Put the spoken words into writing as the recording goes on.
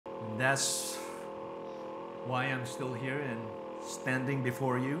that's why I'm still here and standing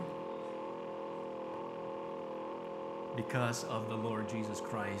before you. Because of the Lord Jesus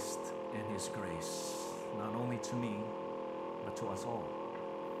Christ and His grace, not only to me, but to us all.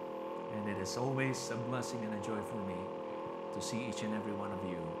 And it is always a blessing and a joy for me to see each and every one of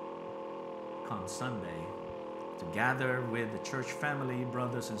you come Sunday to gather with the church family,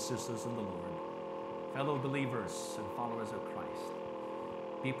 brothers and sisters in the Lord, fellow believers and followers of Christ,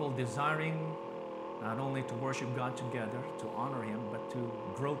 people desiring not only to worship God together, to honor Him, but to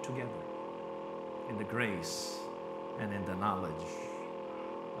grow together in the grace and in the knowledge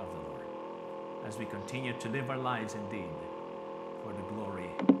of the Lord, as we continue to live our lives indeed for the glory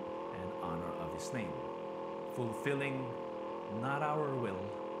and honor of His name, fulfilling not our will,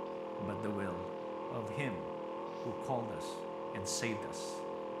 but the will of Him who called us and saved us,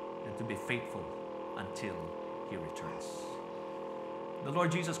 and to be faithful until He returns. The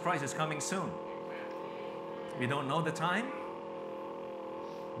Lord Jesus Christ is coming soon. We don't know the time,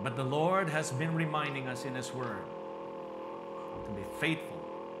 but the Lord has been reminding us in His Word to be faithful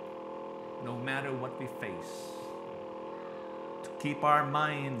no matter what we face, to keep our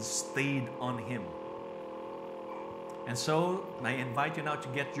minds stayed on Him. And so I invite you now to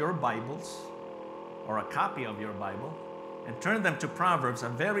get your Bibles or a copy of your Bible and turn them to Proverbs, a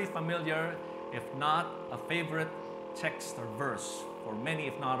very familiar, if not a favorite text or verse for many,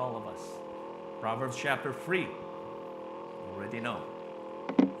 if not all of us. Proverbs chapter 3, you already know,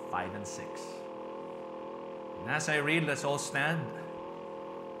 5 and 6. And as I read, let's all stand,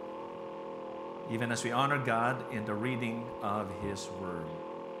 even as we honor God in the reading of His Word.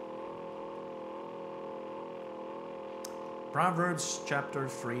 Proverbs chapter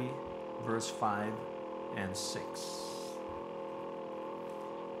 3, verse 5 and 6.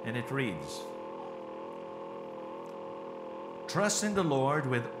 And it reads, "Trust in the Lord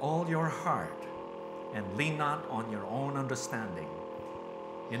with all your heart, and lean not on your own understanding.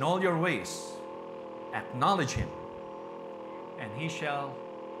 In all your ways acknowledge Him, and He shall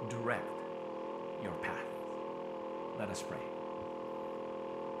direct your path." Let us pray.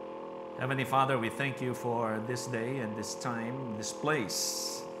 Heavenly Father, we thank You for this day and this time, this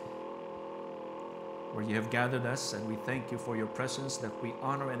place where You have gathered us, and we thank You for Your presence, that we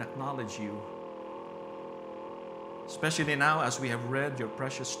honor and acknowledge You, especially now as we have read Your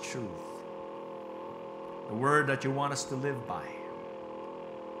precious truth, the Word that You want us to live by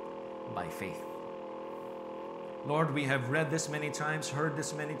faith. Lord, we have read this many times, heard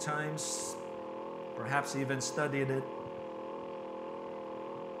this many times, perhaps even studied it,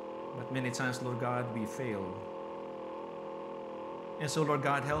 but many times, Lord God, we fail. And so, Lord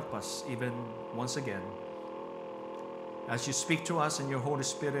God, help us even once again. As You speak to us and Your Holy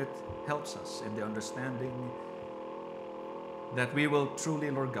Spirit helps us in the understanding that we will truly,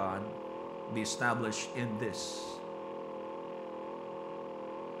 Lord God, be established in this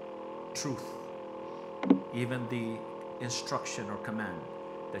truth, even the instruction or command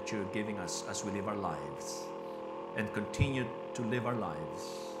that You're giving us as we live our lives, and continue to live our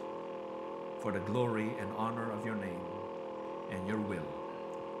lives for the glory and honor of Your name and Your will.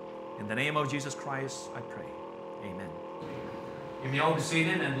 In the name of Jesus Christ, I pray. Amen. You may all be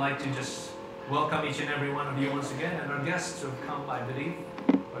seated, and I'd like to just welcome each and every one of you once again, and our guests who have come, I believe,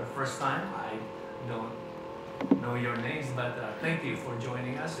 for the first time. I don't know your names, but thank you for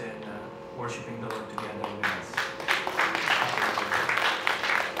joining us and worshiping the Lord together with us.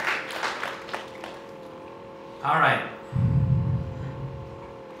 All right.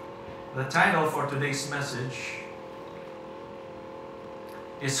 The title for today's message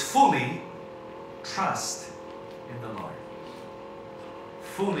is Fully Trust in the Lord.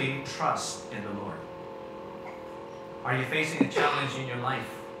 Fully trust in the Lord. Are you facing a challenge in your life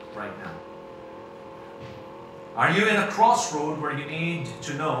right now? Are you in a crossroad where you need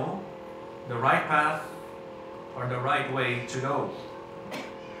to know the right path or the right way to go?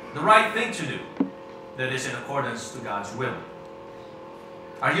 The right thing to do that is in accordance to God's will?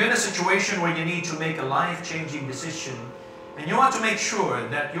 Are you in a situation where you need to make a life-changing decision, and you want to make sure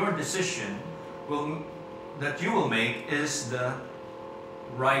that your decision that you will make is the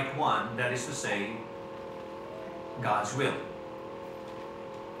right one, that is to say, God's will?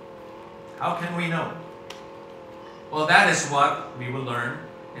 How can we know? Well, that is what we will learn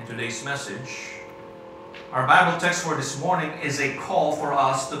in today's message. Our Bible text for this morning is a call for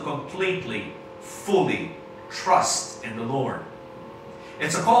us to completely, fully trust in the Lord.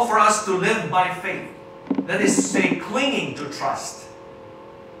 It's a call for us to live by faith. That is to say, clinging to trust,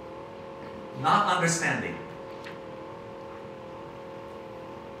 not understanding.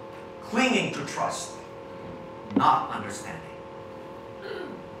 Clinging to trust, not understanding.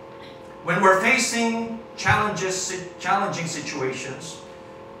 When we're facing challenging situations,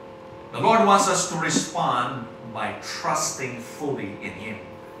 the Lord wants us to respond by trusting fully in Him.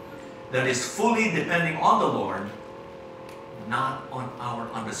 That is, fully depending on the Lord, not on our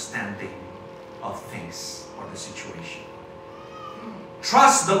understanding of things or the situation.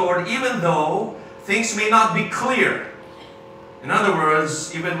 Trust the Lord even though things may not be clear. In other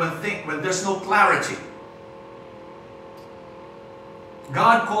words, even when there's no clarity.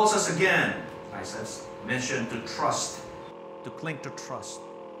 God calls us again, I mentioned, to trust, to cling to trust,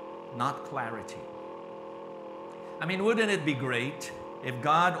 not clarity. I mean, wouldn't it be great if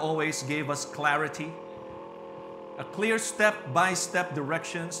God always gave us clarity? A clear step-by-step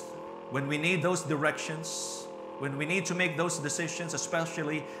directions when we need those directions, when we need to make those decisions,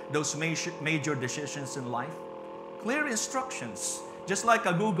 especially those major decisions in life. Clear instructions, just like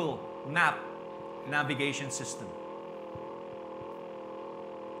a Google map navigation system.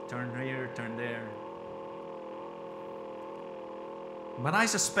 Turn here, turn there. But I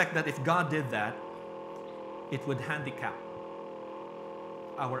suspect that if God did that, it would handicap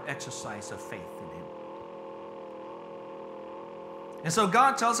our exercise of faith in Him. And so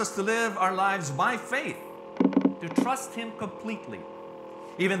God tells us to live our lives by faith, to trust Him completely.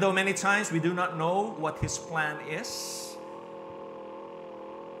 Even though many times we do not know what His plan is,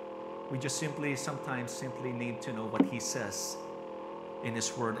 we just sometimes need to know what He says in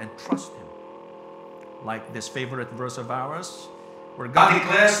His Word and trust Him. Like this favorite verse of ours, where God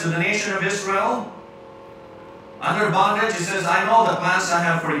declares to the nation of Israel, under bondage, He says, I know the plans I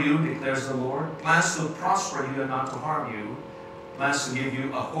have for you, declares the Lord, plans to prosper you and not to harm you, plans to give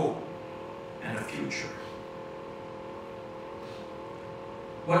you a hope and a future.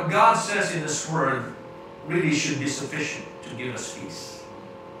 What God says in His Word really should be sufficient to give us peace.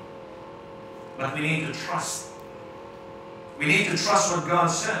 But we need to trust. We need to trust what God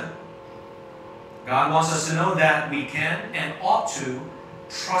said. God wants us to know that we can and ought to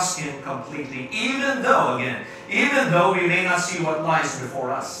trust Him completely, even though we may not see what lies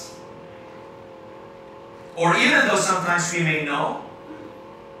before us. Or even though sometimes we may know,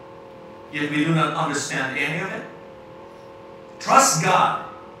 yet we do not understand any of it. Trust God.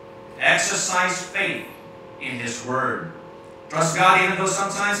 Exercise faith in His Word. Trust God even though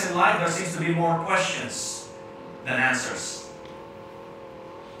sometimes in life there seems to be more questions than answers.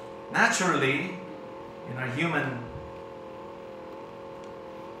 Naturally, in our human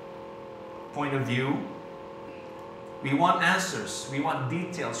point of view, we want answers, we want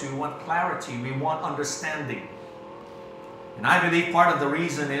details, we want clarity, we want understanding. And I believe part of the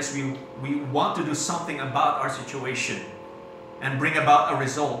reason is we want to do something about our situation and bring about a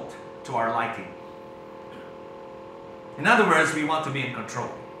result to our liking. In other words, we want to be in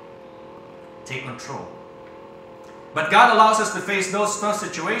control. Take control. But God allows us to face those tough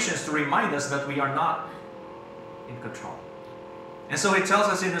situations to remind us that we are not in control. And so He tells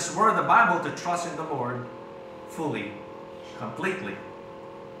us in His Word, the Bible, to trust in the Lord fully, completely.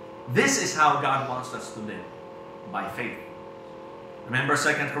 This is how God wants us to live, by faith. Remember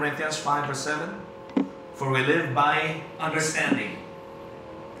 2 Corinthians 5 verse 7? For we live by understanding.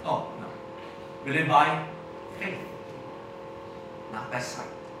 Oh, no. We live by faith, not by sight.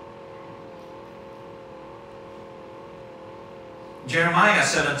 Jeremiah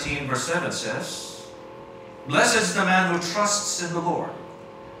 17 verse 7 says, Blessed is the man who trusts in the Lord,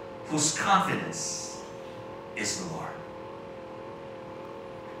 whose confidence is the Lord.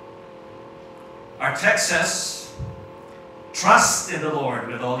 Our text says, trust in the Lord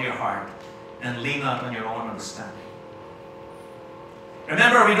with all your heart and lean not on your own understanding.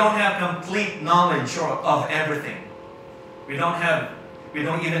 Remember, we don't have complete knowledge of everything. We don't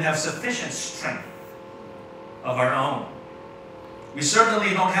even have sufficient strength of our own. We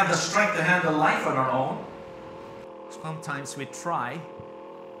certainly don't have the strength to handle life on our own. Sometimes we try,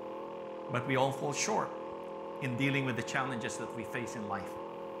 but we all fall short in dealing with the challenges that we face in life.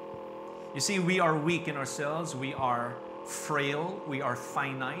 You see, we are weak in ourselves, we are frail, we are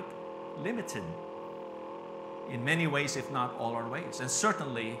finite, limited in many ways, if not all our ways. And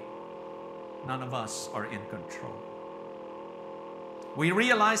certainly, none of us are in control. We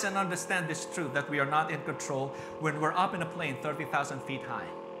realize and understand this truth that we are not in control when we're up in a plane 30,000 feet high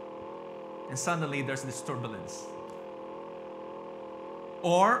and suddenly there's this turbulence.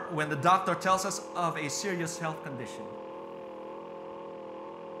 Or when the doctor tells us of a serious health condition.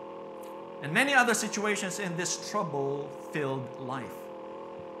 And many other situations in this trouble-filled life.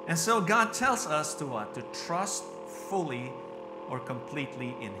 And so God tells us to what? To trust fully or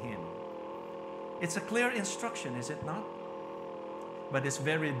completely in Him. It's a clear instruction, is it not? But it's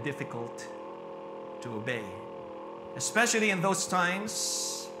very difficult to obey. Especially in those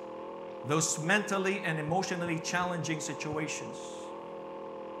times those mentally and emotionally challenging situations,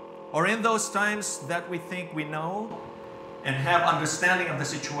 or in those times that we think we know and have understanding of the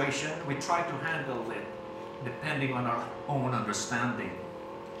situation, we try to handle it depending on our own understanding.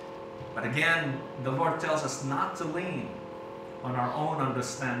 But again, the Lord tells us not to lean on our own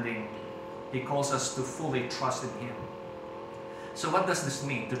understanding. He calls us to fully trust in Him. So what does this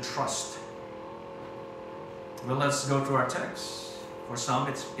mean, to trust? Well, let's go to our text. For some,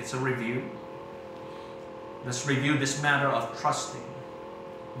 it's a review. Let's review this matter of trusting.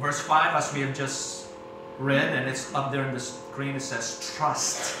 Verse 5, as we have just read, and it's up there on the screen, it says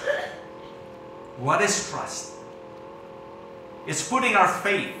trust. What is trust? It's putting our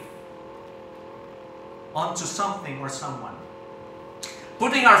faith onto something or someone.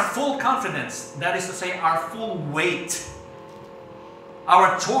 Putting our full confidence, that is to say, our full weight,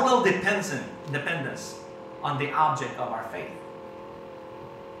 our total dependence on the object of our faith.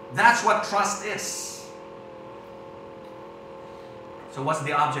 That's what trust is. So what's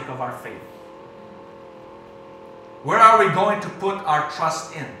the object of our faith? Where are we going to put our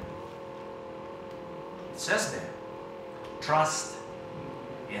trust in? It says there, trust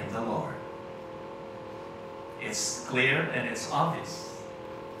in the Lord. It's clear and it's obvious.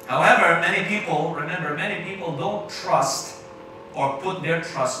 However, many people don't trust or put their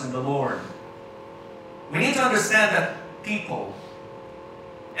trust in the Lord. We need to understand that people,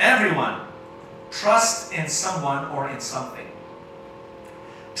 everyone, trust in someone or in something.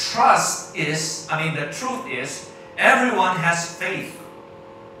 The truth is, everyone has faith.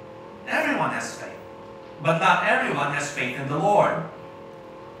 Everyone has faith. But not everyone has faith in the Lord.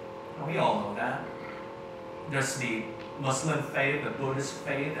 We all know that. There's the Muslim faith, the Buddhist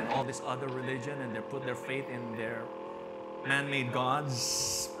faith, and all this other religion, and they put their faith in their man-made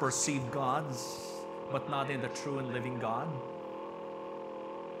gods, perceived gods, but not in the true and living God.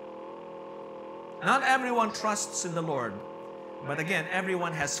 Not everyone trusts in the Lord, but again,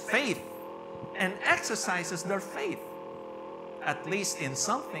 everyone has faith and exercises their faith, at least in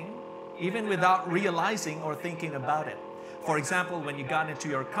something, even without realizing or thinking about it. For example, when you got into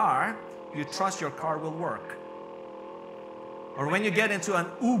your car, you trust your car will work. Or when you get into an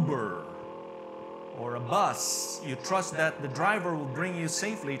Uber or a bus, you trust that the driver will bring you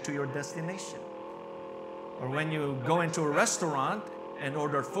safely to your destination. Or when you go into a restaurant and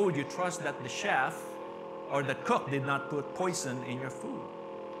order food, you trust that the chef or the cook did not put poison in your food.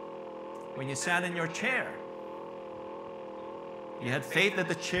 When you sat in your chair, you had faith that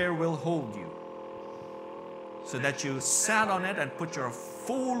the chair will hold you, so that you sat on it and put your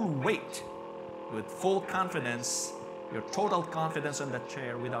full weight with full confidence, your total confidence on that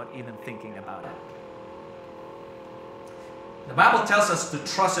chair without even thinking about it. The Bible tells us to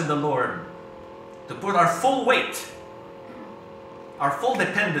trust in the Lord, to put our full weight, our full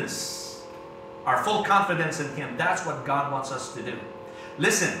dependence, our full confidence in Him. That's what God wants us to do.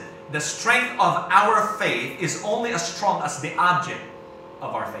 Listen, the strength of our faith is only as strong as the object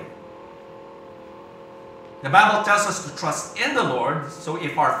of our faith. The Bible tells us to trust in the Lord. So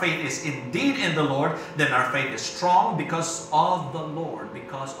if our faith is indeed in the Lord, then our faith is strong because of the Lord,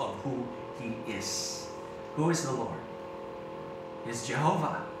 because of who He is. Who is the Lord? It's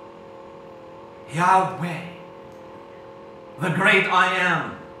Jehovah, Yahweh, the great I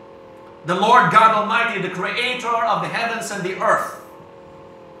am, the Lord God Almighty, the creator of the heavens and the earth,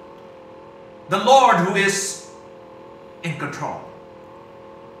 the Lord who is in control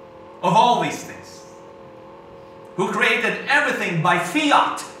of all these things, who created everything by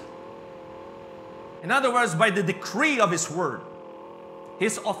fiat. In other words, by the decree of His word,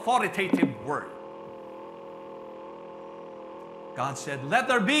 His authoritative word. God said, "Let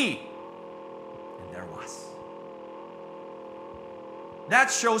there be," and there was. That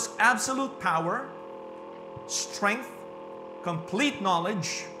shows absolute power, strength, complete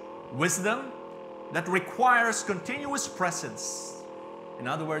knowledge, wisdom that requires continuous presence. In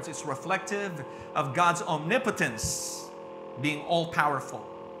other words, it's reflective of God's omnipotence, being all-powerful,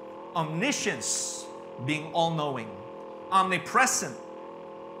 omniscience, being all-knowing, omnipresent,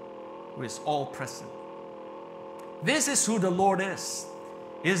 who is all-present. This is who the Lord is.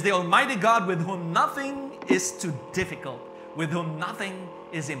 He is the Almighty God with whom nothing is too difficult, with whom nothing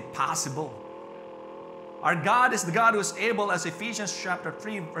is impossible. Our God is the God who is able, as Ephesians chapter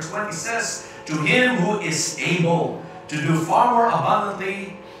 3, verse 20 says, "To Him who is able to do far more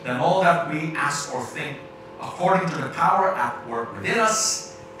abundantly than all that we ask or think, according to the power at work within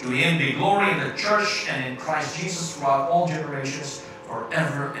us, to Him be glory in the church and in Christ Jesus throughout all generations,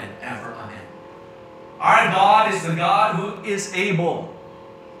 forever and ever. Amen." Our God is the God who is able.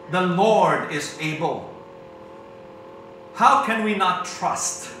 The Lord is able. How can we not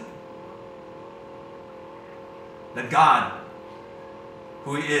trust the God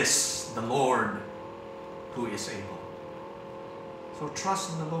who is the Lord who is able. So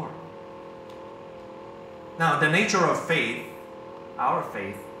trust in the Lord. Now, the nature of faith, our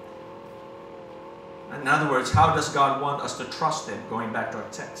faith, in other words, how does God want us to trust Him? Going back to our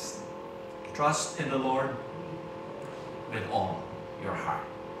text. Trust in the Lord with all your heart.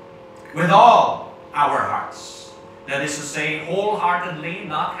 With all our hearts. That is to say, wholeheartedly,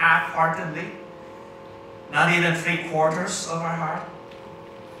 not half-heartedly, not even 3/4 of our heart,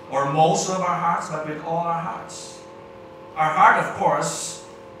 or most of our hearts, but with all our hearts. Our heart, of course,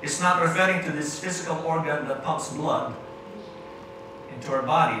 is not referring to this physical organ that pumps blood into our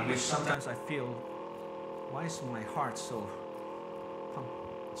body, which sometimes I feel, why is my heart so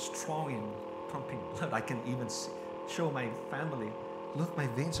strong in pumping blood? I can even show my family, look, my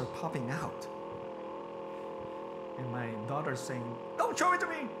veins are popping out. And my daughter's saying, don't show it to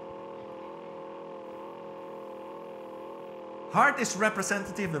me. Heart is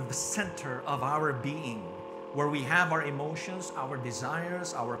representative of the center of our being, where we have our emotions, our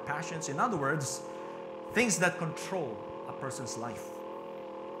desires, our passions. In other words, things that control a person's life.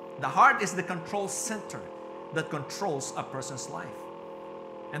 The heart is the control center that controls a person's life.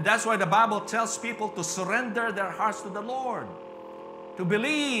 And that's why the Bible tells people to surrender their hearts to the Lord. To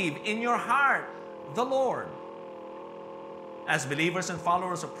believe in your heart the Lord. As believers and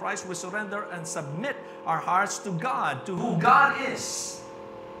followers of Christ, we surrender and submit our hearts to God, to who God is.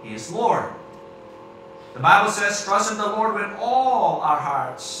 He is Lord. The Bible says, trust in the Lord with all our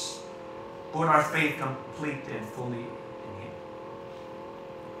hearts. Put our faith completely and fully in Him.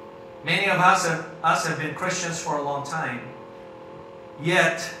 Many of us have been Christians for a long time.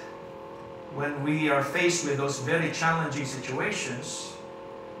 Yet, when we are faced with those very challenging situations,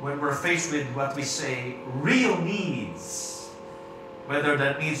 when we're faced with what we say, real needs, whether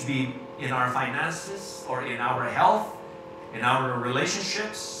that needs be in our finances or in our health, in our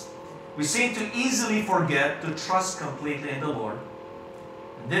relationships, we seem to easily forget to trust completely in the Lord.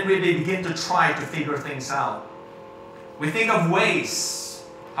 And then we begin to try to figure things out. We think of ways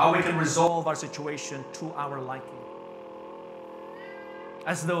how we can resolve our situation to our liking.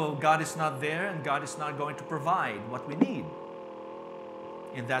 As though God is not there and God is not going to provide what we need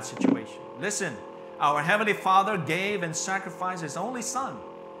in that situation. Listen, our Heavenly Father gave and sacrificed His only Son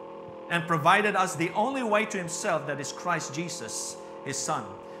and provided us the only way to Himself, that is Christ Jesus, His Son.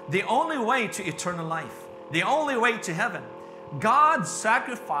 The only way to eternal life. The only way to heaven. God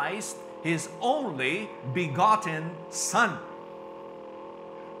sacrificed His only begotten Son.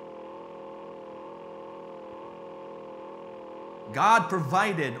 God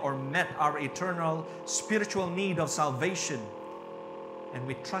provided or met our eternal spiritual need of salvation, and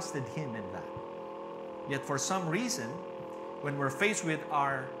we trusted Him in that. Yet for some reason, when we're faced with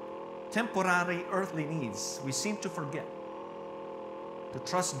our temporary earthly needs, we seem to forget to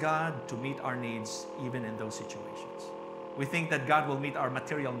trust God to meet our needs even in those situations. We think that God will meet our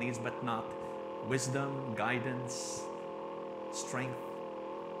material needs, but not wisdom, guidance, strength.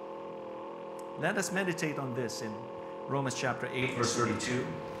 Let us meditate on this in Romans chapter 8, verse 32.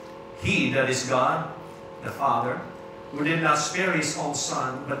 He, that is God, the Father, who did not spare His own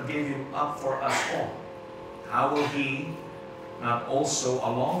Son, but gave Him up for us all, how will He not also,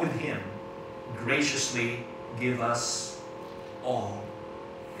 along with Him, graciously give us all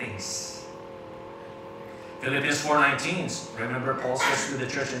things? Philippians 4:19, remember Paul says to the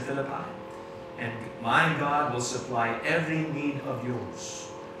church in Philippi, and my God will supply every need of yours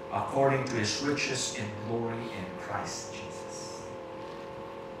according to His riches in glory in Christ Jesus.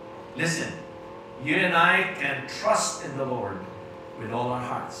 Listen, you and I can trust in the Lord with all our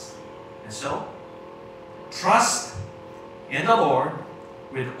hearts. And so, trust in the Lord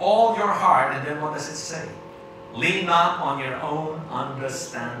with all your heart. And then what does it say? Lean not on your own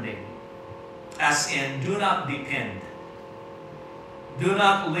understanding. As in, do not depend. Do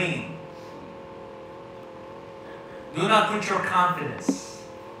not lean. Do not put your confidence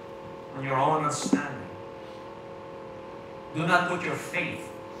on your own understanding. Do not put your faith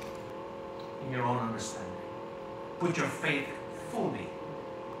in your own understanding. Put your faith fully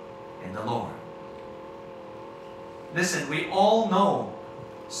in the Lord. Listen, we all know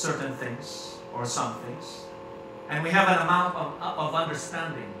certain things or some things, and we have an amount of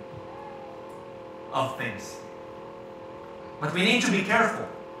understanding of things. But we need to be careful,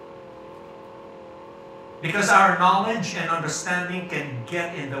 because our knowledge and understanding can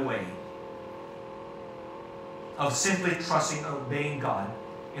get in the way of simply trusting and obeying God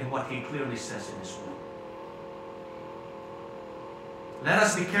in what He clearly says in His Word. Let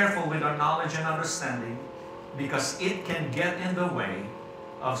us be careful with our knowledge and understanding, because it can get in the way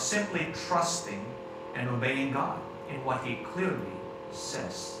of simply trusting and obeying God in what He clearly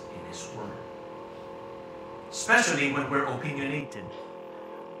says in His Word. Especially when we're opinionated,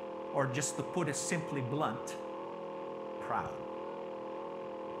 or just to put it simply blunt, proud.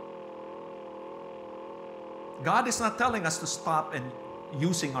 God is not telling us to stop and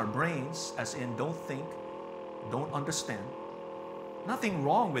using our brains, as in don't think, don't understand. Nothing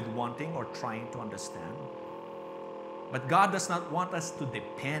wrong with wanting or trying to understand. But God does not want us to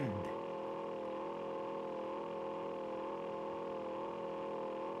depend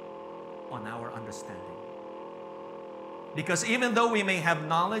on our understanding. Because even though we may have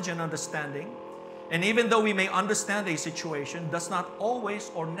knowledge and understanding, and even though we may understand a situation, does not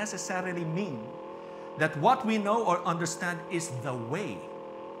always or necessarily mean that what we know or understand is the way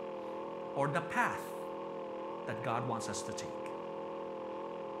or the path that God wants us to take.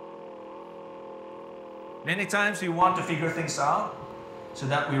 Many times we want to figure things out so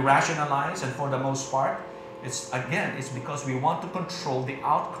that we rationalize, and for the most part, it's because we want to control the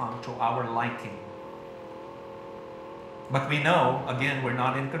outcome to our liking. But we know, again, we're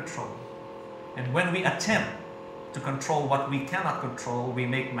not in control. And when we attempt to control what we cannot control, we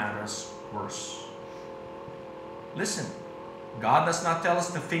make matters worse. Listen, God does not tell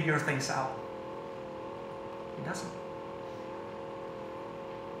us to figure things out. He doesn't.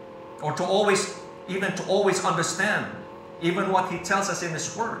 Or to always understand even what He tells us in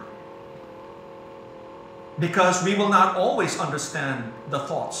His Word. Because we will not always understand the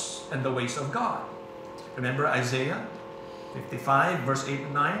thoughts and the ways of God. Remember Isaiah 55 verse 8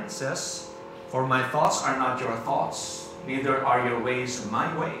 and 9 says, "For my thoughts are not your thoughts, neither are your ways my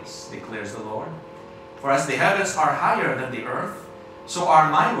ways, declares the Lord. For as the heavens are higher than the earth, so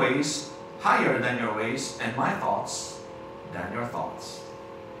are my ways higher than your ways, and my thoughts than your thoughts."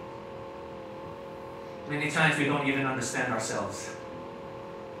 Many times we don't even understand ourselves.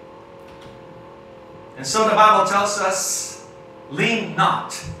 And so the Bible tells us, lean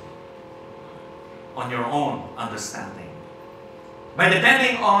not on your own understanding. By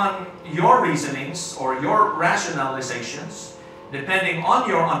depending on your reasonings or your rationalizations, depending on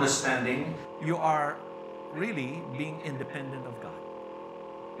your understanding, you are really being independent of God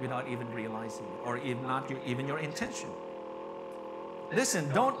without even realizing it, or even your intention. Listen,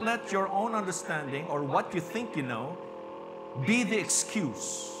 don't let your own understanding or what you think you know be the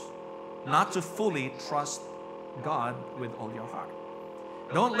excuse not to fully trust God with all your heart.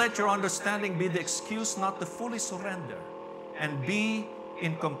 Don't let your understanding be the excuse not to fully surrender and be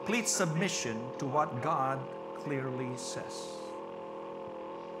in complete submission to what God clearly says.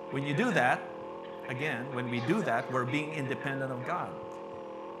 When you do that, again, when we do that, we're being independent of God,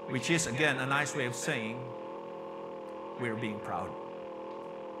 which is, again, a nice way of saying we're being proud.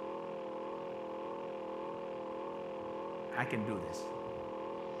 I can do this.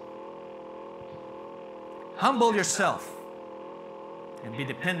 Humble yourself and be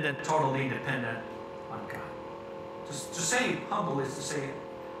dependent, totally dependent on God. To say humble is to say,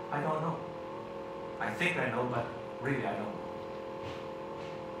 I don't know. I think I know, but really I don't.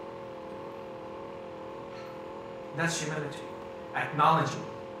 That's humility. Acknowledging.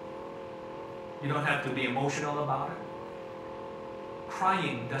 You don't have to be emotional about it.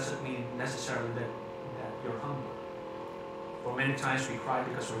 Crying doesn't mean necessarily that you're humble. For many times we cry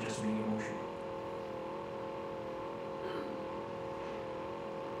because we're just being emotional.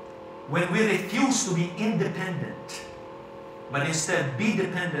 When we refuse to be independent, but instead be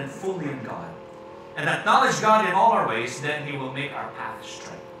dependent fully on God, and acknowledge God in all our ways, then He will make our path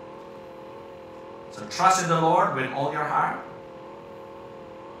straight. So trust in the Lord with all your heart.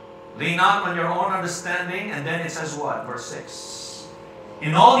 Lean not on your own understanding, and then it says what? Verse 6.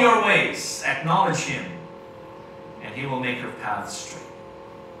 In all your ways, acknowledge Him, and He will make your path straight.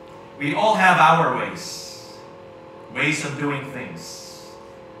 We all have our ways of doing things.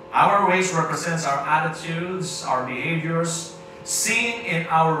 Our ways represents our attitudes, our behaviors, seen in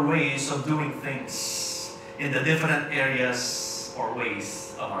our ways of doing things in the different areas or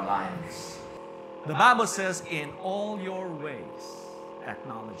ways of our lives. The Bible says, in all your ways,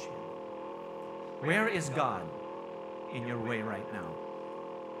 acknowledge Him. Where is God in your way right now?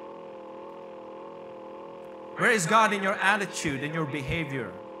 Where is God in your attitude, in your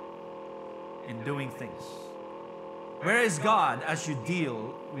behavior, in doing things? Where is God as you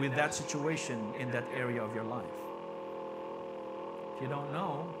deal with that situation in that area of your life? If you don't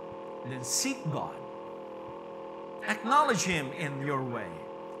know, then seek God. Acknowledge Him in your way,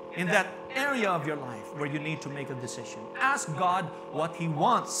 in that area of your life where you need to make a decision. Ask God what He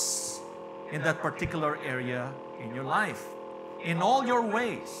wants in that particular area in your life. In all your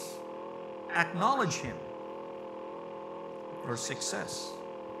ways, acknowledge Him. Verse 6 says,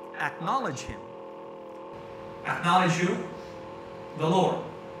 acknowledge Him, Acknowledge who? The Lord.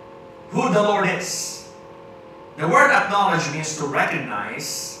 Who the Lord is. The word acknowledge means to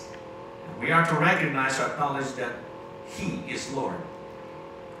recognize. And we are to recognize or acknowledge that He is Lord.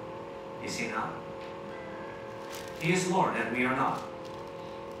 Is He not? He is Lord and we are not.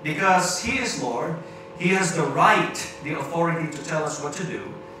 Because He is Lord, He has the right, the authority to tell us what to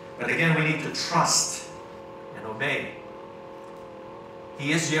do. But again, we need to trust and obey.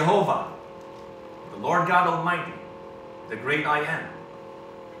 He is Jehovah, the Lord God Almighty, the great I am.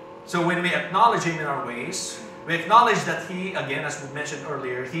 So when we acknowledge Him in our ways, we acknowledge that He, again, as we mentioned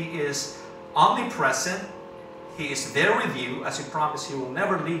earlier, He is omnipresent. He is there with you. As He promised, He will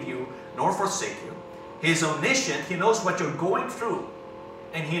never leave you nor forsake you. He is omniscient. He knows what you're going through.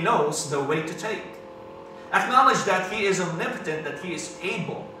 And He knows the way to take. Acknowledge that He is omnipotent, that He is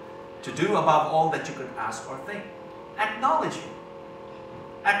able to do above all that you could ask or think. Acknowledge Him.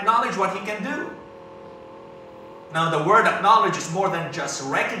 Acknowledge what He can do. Now, the word acknowledge is more than just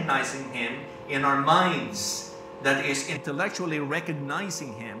recognizing Him in our minds. That is, intellectually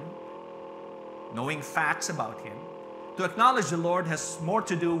recognizing Him, knowing facts about Him. To acknowledge the Lord has more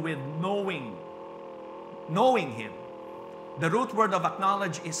to do with knowing Him. The root word of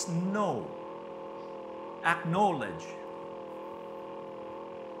acknowledge is know. Acknowledge.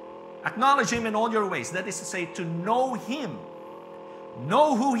 Acknowledge Him in all your ways. That is to say, to know Him.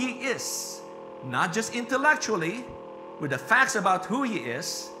 Know who He is. Not just intellectually, with the facts about who He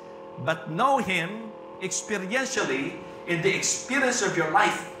is, but know Him experientially in the experience of your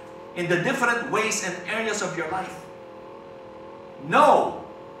life, in the different ways and areas of your life. Know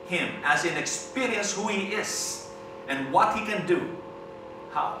Him as in experience who He is and what He can do.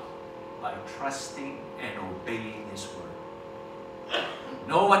 How? By trusting and obeying His word.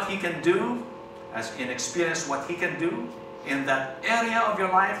 Know what He can do, as in experience what He can do in that area of your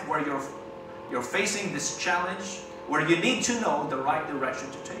life where you're facing this challenge, where you need to know the right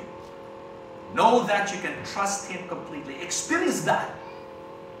direction to take. Know that you can trust Him completely. Experience that.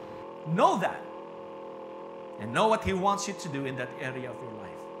 Know that. And know what He wants you to do in that area of your life.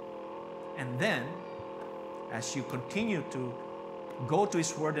 And then, as you continue to go to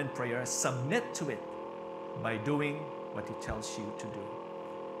His word in prayer, submit to it by doing what He tells you to do.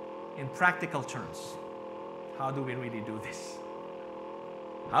 In practical terms, how do we really do this?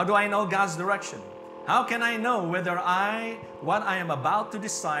 How do I know God's direction? How can I know whether what I am about to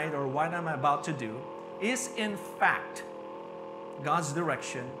decide or what I'm about to do is in fact God's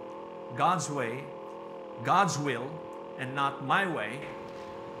direction, God's way, God's will, and not my way?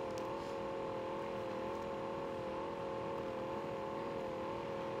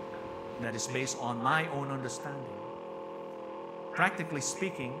 That is based on my own understanding. Practically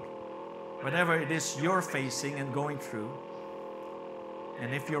speaking, whatever it is you're facing and going through,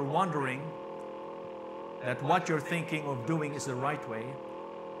 and if you're wondering that what you're thinking of doing is the right way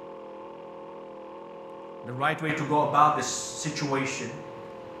to go about this situation,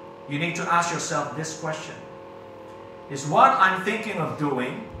 you need to ask yourself this question. Is what I'm thinking of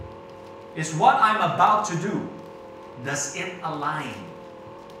doing, is what I'm about to do, does it align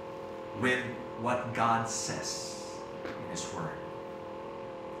with what God says in His Word?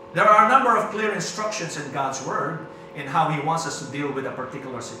 There are a number of clear instructions in God's Word in how He wants us to deal with a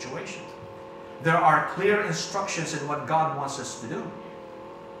particular situation. There are clear instructions in what God wants us to do.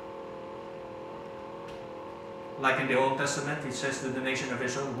 Like in the Old Testament, He says to the nation of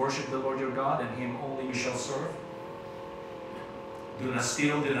Israel, worship the Lord your God, and Him only you shall serve. Do not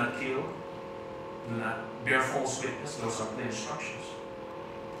steal, do not kill, do not bear false witness. Those are the instructions.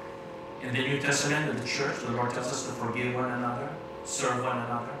 In the New Testament, in the church, the Lord tells us to forgive one another, serve one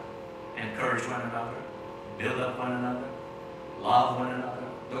another, encourage one another, build up one another, love one another.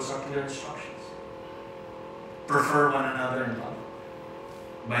 Those are clear instructions. Prefer one another in love.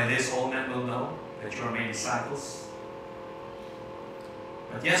 By this all men will know that you are my disciples.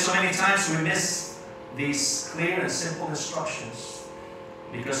 But yet so many times we miss these clear and simple instructions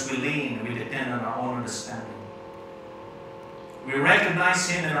because we depend on our own understanding. We recognize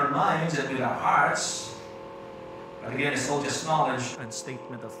Him in our minds and with our hearts, but again, it's all just knowledge and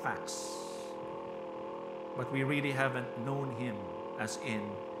statement of facts. But we really haven't known Him, as in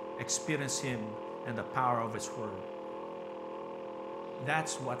experienced Him and the power of His Word.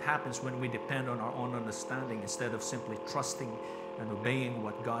 That's what happens when we depend on our own understanding instead of simply trusting and obeying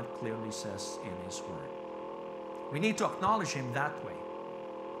what God clearly says in His Word. We need to acknowledge Him that way.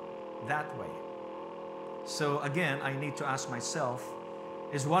 That way. So again, I need to ask myself,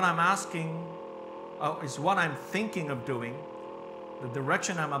 is what I'm thinking of doing, the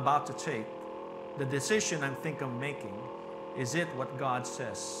direction I'm about to take, the decision I'm thinking of making, is it what God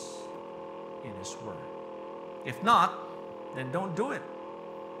says in His Word? If not, then don't do it.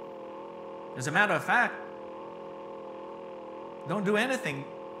 As a matter of fact, don't do anything.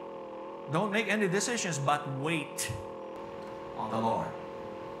 Don't make any decisions, but wait on the Lord.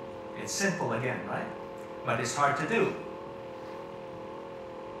 It's simple again, right? But it's hard to do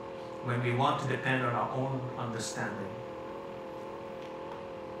when we want to depend on our own understanding.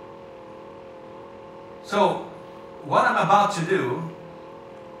 So, what I'm about to do,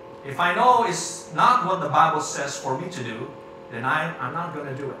 if I know it's not what the Bible says for me to do, then I'm not going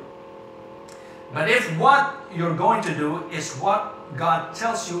to do it. But if what you're going to do is what God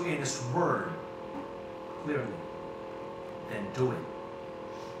tells you in His Word, clearly, then do it.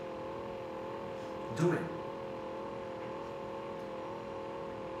 Do it.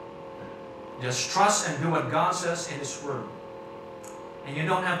 Just trust and do what God says in His Word. And you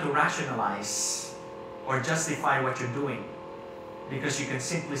don't have to rationalize or justify what you're doing, because you can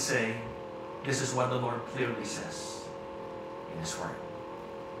simply say, this is what the Lord clearly says in His Word.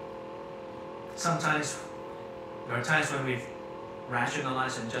 Sometimes, there are times when we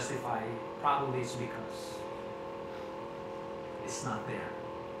rationalize and justify, probably it's because it's not there.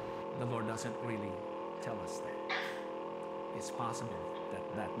 The Lord doesn't really tell us that. It's possible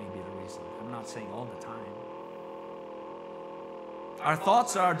that that may be the reason. I'm not saying all the time. Our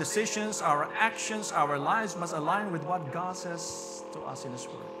thoughts, our decisions, our actions, our lives must align with what God says to us in His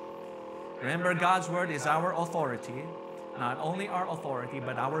Word. Remember, God's Word is our authority. Not only our authority,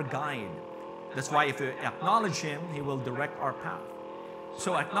 but our guide. That's why if we acknowledge Him, He will direct our path.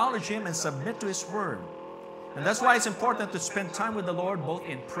 So acknowledge Him and submit to His Word. And that's why it's important to spend time with the Lord, both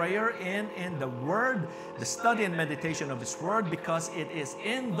in prayer and in the Word, the study and meditation of His Word, because it is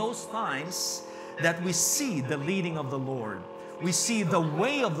in those times that we see the leading of the Lord. We see the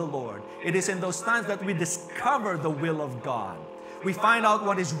way of the Lord. It is in those times that we discover the will of God. We find out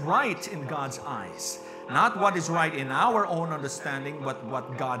what is right in God's eyes. Not what is right in our own understanding, but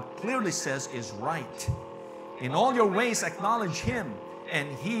what God clearly says is right. In all your ways, acknowledge Him, and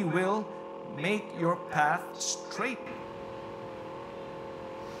He will make your path straight.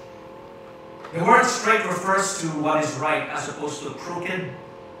 The word straight refers to what is right as opposed to crooked,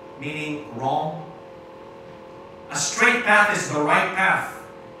 meaning wrong. A straight path is the right path.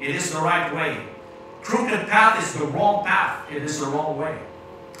 It is the right way. Crooked path is the wrong path. It is the wrong way.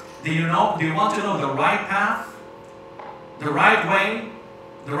 Do you want to know the right path, the right way,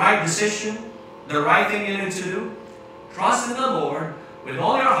 the right decision, the right thing you need to do? Trust in the Lord with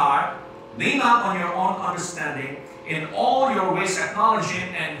all your heart. Lean not on your own understanding. In all your ways acknowledge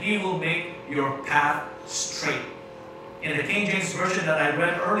Him, and He will make your path straight. In the King James Version that I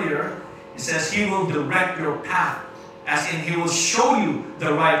read earlier, it says He will direct your path, as in He will show you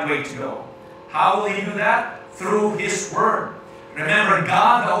the right way to go. How will He do that? Through His Word. Remember,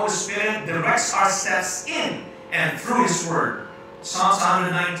 God, the Holy Spirit, directs our steps in and through His Word. Psalms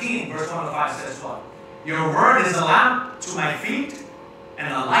 119, verse 1 to 5 says what? Your Word is a lamp to my feet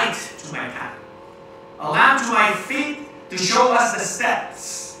and a light to my path. A lamp to my feet to show us the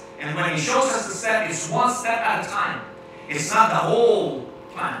steps. And when He shows us the step, it's one step at a time. It's not the whole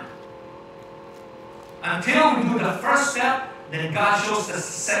plan. Until we do the first step, then God shows us the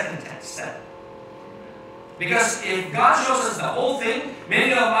second step. Because if God shows us the whole thing,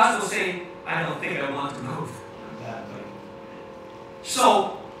 many of us will say, I don't think I want to go that way.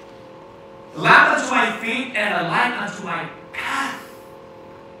 So, lamp unto my feet and a light unto my path.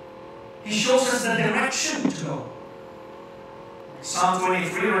 He shows us the direction to go. Psalm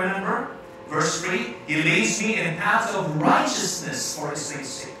 23, remember? Verse 3, He leads me in paths of righteousness for His name's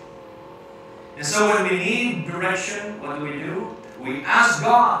sake. And so when we need direction, what do? We ask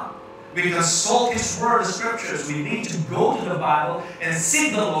God. We consult His Word, the Scriptures. We need to go to the Bible and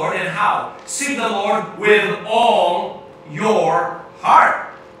seek the Lord. And how? Seek the Lord with all your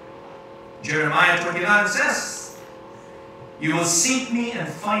heart. Jeremiah 29 says, you will seek me and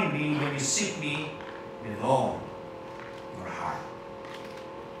find me when you seek me with all your heart.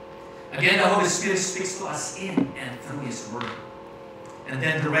 Again, the Holy Spirit speaks to us in and through His Word, and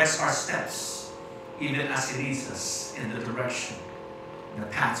then directs our steps, even as He leads us in the direction, in the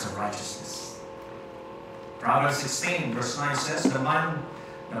paths of righteousness. Proverbs 16, verse 9 says, the mind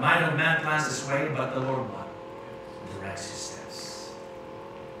of man plans his way, but the Lord what? Directs his steps.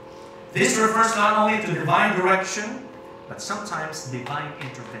 This refers not only to divine direction, but sometimes divine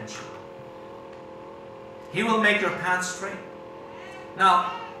intervention. He will make your path straight.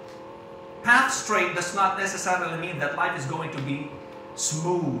 Now, path straight does not necessarily mean that life is going to be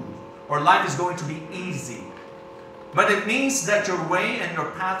smooth or life is going to be easy. But it means that your way and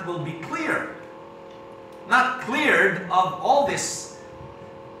your path will be clear. Not cleared of all these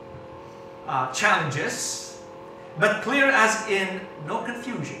challenges, but clear as in no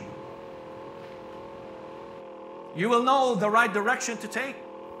confusion. You will know the right direction to take.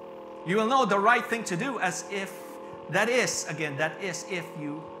 You will know the right thing to do, as if, that is if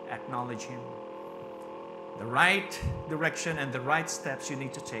you acknowledge Him. The right direction and the right steps you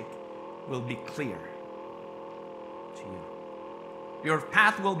need to take will be clear to you. Your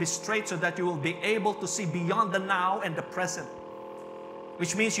path will be straight so that you will be able to see beyond the now and the present,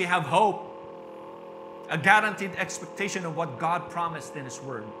 which means you have hope, a guaranteed expectation of what God promised in His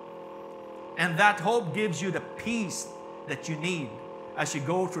Word. And that hope gives you the peace that you need as you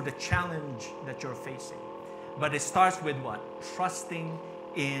go through the challenge that you're facing. But it starts with what? Trusting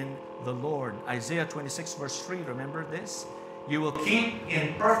in the Lord. Isaiah 26 verse 3, remember this? You will keep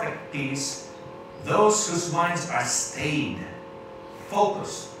in perfect peace those whose minds are stayed,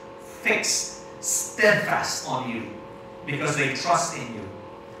 focused, fixed, steadfast on you, because they trust in you.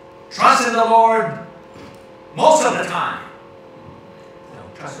 Trust in the Lord most of the time. No,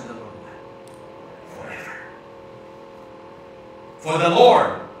 trust in the Lord forever. For the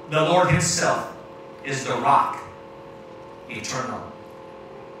Lord Himself is the rock, eternal.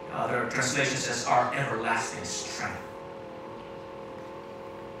 Other translation says our everlasting strength.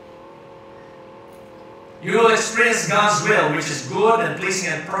 You will experience God's will, which is good and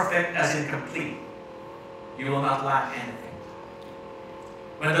pleasing and perfect, as in complete. You will not lack anything.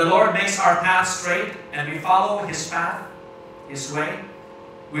 When the Lord makes our path straight and we follow His path, His way,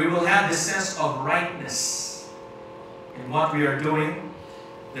 we will have this sense of rightness in what we are doing.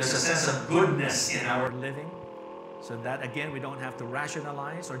 There's a sense of goodness in our living, so that again we don't have to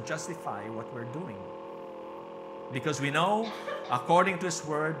rationalize or justify what we're doing, because we know, according to His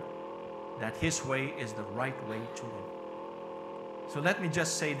Word, that His way is the right way to live. So let me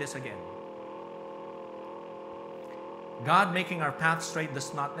just say this again. God making our path straight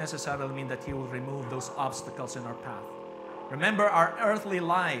does not necessarily mean that He will remove those obstacles in our path. Remember, our earthly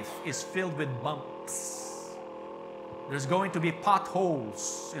life is filled with bumps. There's going to be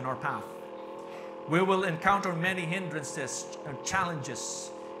potholes in our path. We will encounter many hindrances and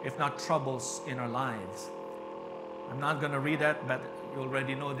challenges, if not troubles, in our lives. I'm not going to read that, but you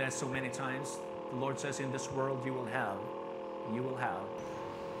already know that so many times. The Lord says, in this world you will have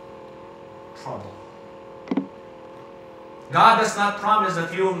trouble. God does not promise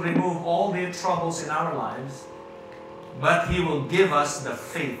that He will remove all the troubles in our lives, but He will give us the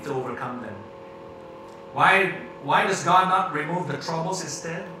faith to overcome them. Why does God not remove the troubles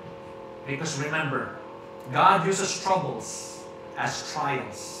instead? Because remember, God uses troubles as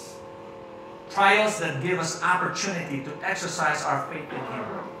trials. Trials that give us opportunity to exercise our faith in Him.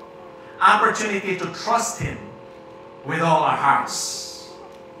 Opportunity to trust Him with all our hearts.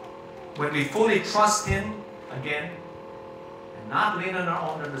 When we fully trust Him, again, and not lean on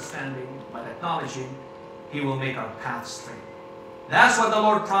our own understanding, but acknowledging, He will make our path straight. That's what the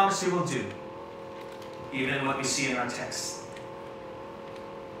Lord promised He will do, even in what we see in our text.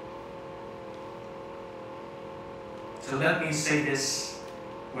 So let me say this.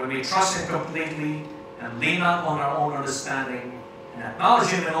 When we trust Him completely and lean not on our own understanding and acknowledge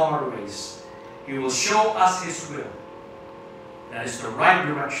Him in all our ways, He will show us His will. That is the right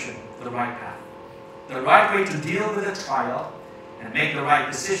direction, the right path, the right way to deal with the trial and make the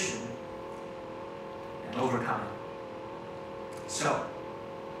right decision and overcome it. So,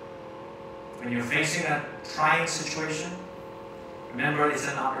 when you're facing a trying situation, remember it's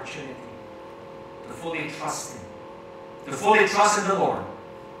an opportunity to fully trust Him, to fully trust in the Lord.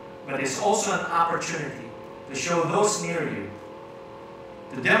 But it's also an opportunity to show those near you,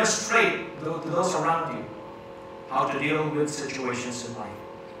 to demonstrate to those around you how to deal with situations in life.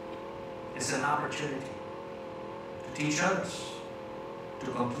 It's an opportunity to teach others to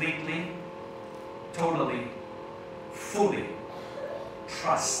completely, totally, fully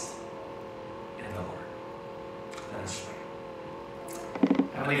trust in the Lord. Let us pray.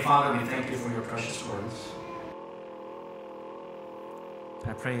 Heavenly Father, we thank You for Your precious words.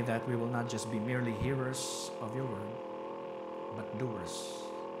 I pray that we will not just be merely hearers of Your word, but doers.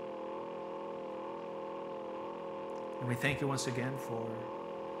 And we thank You once again for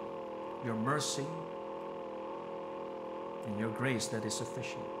Your mercy and Your grace that is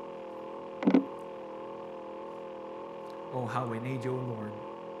sufficient. Oh, how we need You, Lord,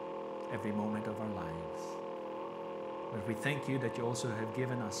 every moment of our lives. But we thank You that You also have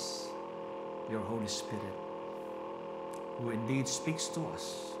given us Your Holy Spirit, who indeed speaks to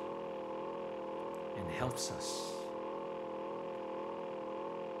us and helps us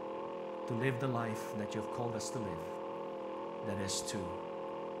to live the life that You've called us to live. That is to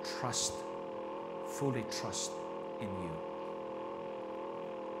trust, fully trust in You.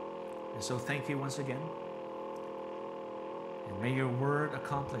 And so thank You once again And may your word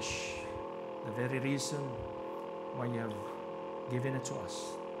accomplish the very reason why you have given it to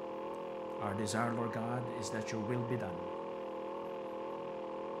us. Our desire, Lord God, is that your will be done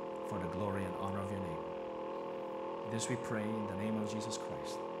for the glory and honor of your name. This we pray in the name of Jesus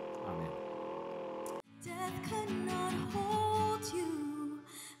Christ. Amen. Death could not hold